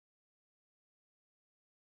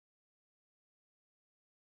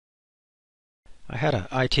I had an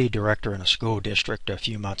IT director in a school district a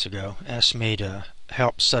few months ago ask me to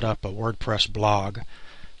help set up a WordPress blog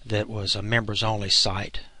that was a members-only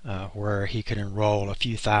site where he could enroll a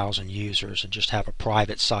few thousand users and just have a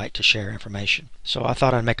private site to share information. So I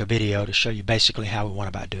thought I'd make a video to show you basically how we went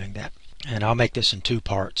about doing that. And I'll make this in two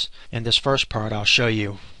parts. In this first part, I'll show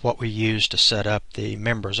you what we used to set up the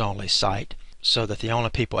members-only site so that the only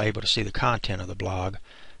people able to see the content of the blog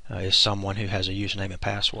is someone who has a username and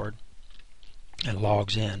password and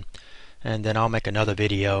logs in. And then I'll make another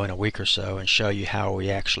video in a week or so and show you how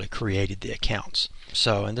we actually created the accounts.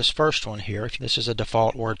 So in this first one here, this is a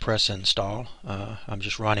default WordPress install. I'm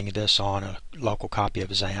just running this on a local copy of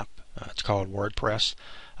XAMPP. It's called WordPress.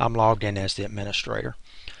 I'm logged in as the administrator.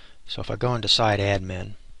 So if I go into Site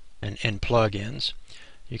Admin and in Plugins,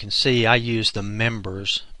 you can see I use the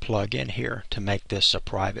Members plugin here to make this a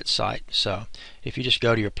private site. So if you just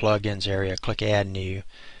go to your Plugins area, click Add New,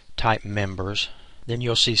 type Members, then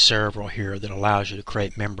you'll see several here that allows you to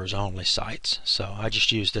create members-only sites. So I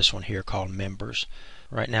just use this one here called Members.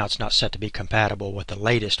 Right now it's not set to be compatible with the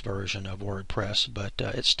latest version of WordPress, but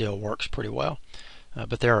it still works pretty well.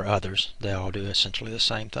 But there are others. They all do essentially the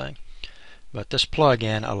same thing. But this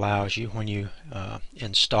plugin allows you, when you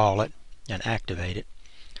install it and activate it,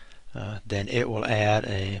 then it will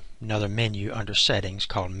add another menu under Settings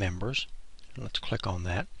called Members. Let's click on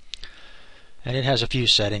that. And it has a few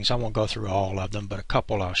settings. I won't go through all of them, but a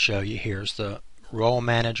couple I'll show you. Here's the Role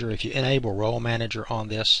Manager. If you enable Role Manager on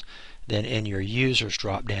this, then in your Users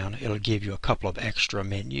drop down, it'll give you a couple of extra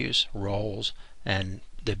menus, roles, and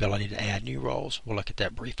the ability to add new roles. We'll look at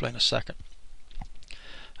that briefly in a second.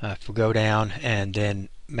 If we go down and then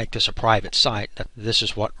make this a private site, this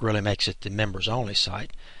is what really makes it the members-only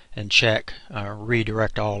site, and check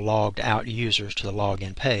redirect all logged out users to the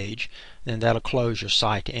login page, then that'll close your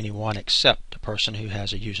site to anyone except the person who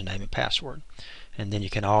has a username and password. And then you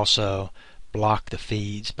can also block the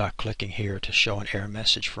feeds by clicking here to show an error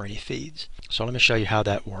message for any feeds. So let me show you how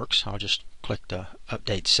that works. I'll just click the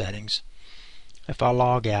Update Settings. If I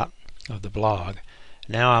log out of the blog,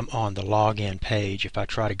 now I'm on the login page. If I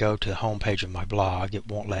try to go to the home page of my blog, it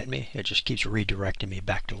won't let me. It just keeps redirecting me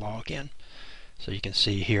back to login. So you can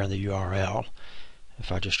see here in the URL,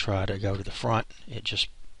 if I just try to go to the front, it just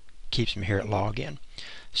keeps me here at login.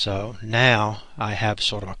 So now I have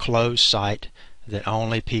sort of a closed site that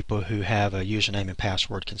only people who have a username and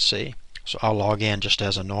password can see. So I'll log in just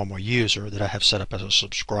as a normal user that I have set up as a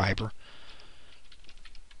subscriber.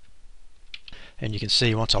 And you can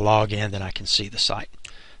see once I log in, then I can see the site.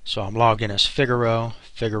 So I'm logged in as Figaro.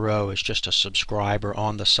 Figaro is just a subscriber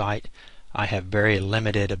on the site. I have very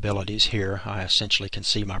limited abilities here. I essentially can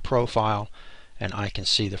see my profile and I can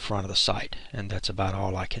see the front of the site, and that's about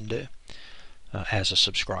all I can do as a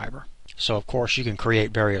subscriber. So of course you can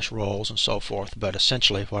create various roles and so forth, but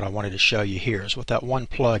essentially what I wanted to show you here is with that one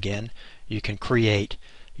plugin you can create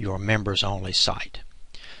your members only site.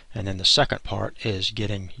 And then the second part is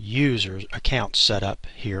getting users accounts set up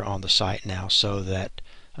here on the site now so that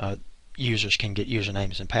users can get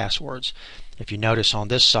usernames and passwords. If you notice on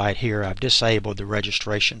this site here, I've disabled the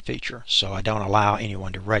registration feature, so I don't allow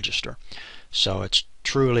anyone to register. So it's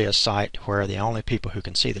truly a site where the only people who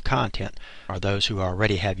can see the content are those who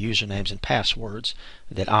already have usernames and passwords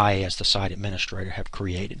that I, as the site administrator, have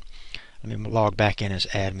created. Let me log back in as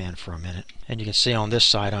admin for a minute. And you can see on this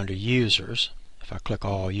site under Users, if I click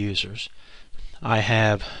All Users, I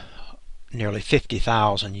have nearly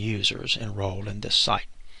 50,000 users enrolled in this site.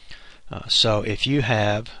 So if you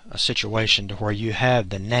have a situation to where you have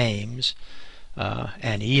the names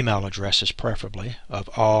and email addresses preferably of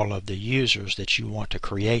all of the users that you want to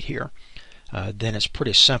create here, then it's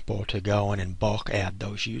pretty simple to go in and bulk add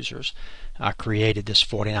those users. I created this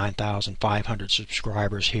 49,500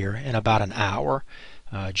 subscribers here in about an hour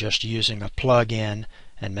just using a plug-in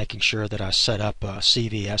and making sure that I set up a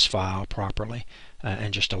CVS file properly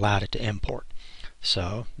and just allowed it to import.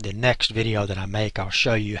 So the next video that I make, I'll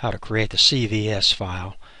show you how to create the CVS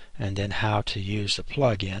file and then how to use the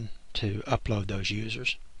plugin to upload those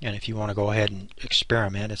users. And if you want to go ahead and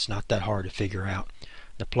experiment, it's not that hard to figure out.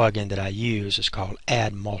 The plugin that I use is called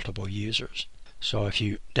Add Multiple Users. So if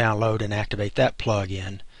you download and activate that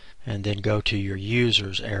plugin and then go to your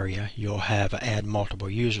users area, you'll have an Add Multiple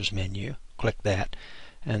Users menu. Click that,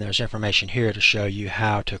 and there's information here to show you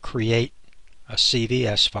how to create a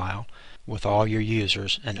CVS file with all your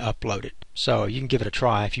users and upload it. So you can give it a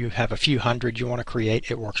try. If you have a few hundred you want to create,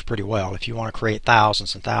 it works pretty well. If you want to create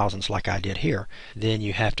thousands and thousands like I did here, then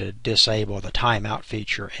you have to disable the timeout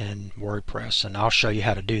feature in WordPress, and I'll show you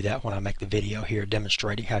how to do that when I make the video here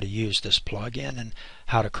demonstrating how to use this plugin and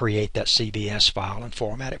how to create that CBS file and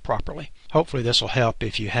format it properly. Hopefully this will help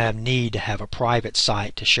if you have need to have a private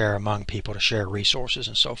site to share among people, to share resources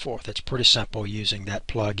and so forth. It's pretty simple using that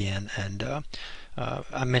plugin. And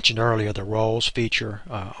I mentioned earlier the roles feature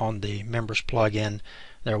on the members plugin.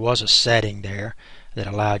 There was a setting there that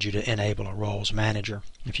allowed you to enable a roles manager.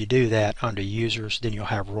 If you do that under users, then you'll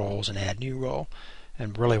have roles and add new role.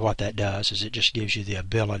 And really what that does is it just gives you the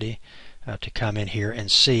ability to come in here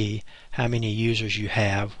and see how many users you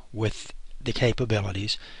have with the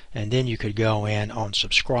capabilities, and then you could go in on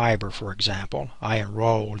subscriber. For example, I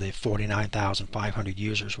enrolled the 49,500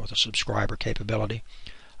 users with a subscriber capability.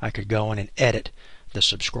 I could go in and edit the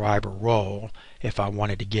subscriber role if I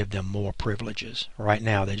wanted to give them more privileges. Right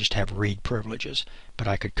now they just have read privileges, but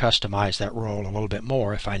I could customize that role a little bit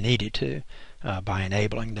more if I needed to by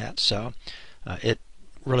enabling that. So it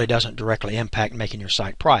really doesn't directly impact making your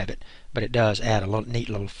site private, but it does add a neat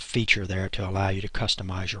little feature there to allow you to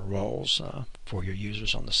customize your roles for your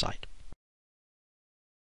users on the site.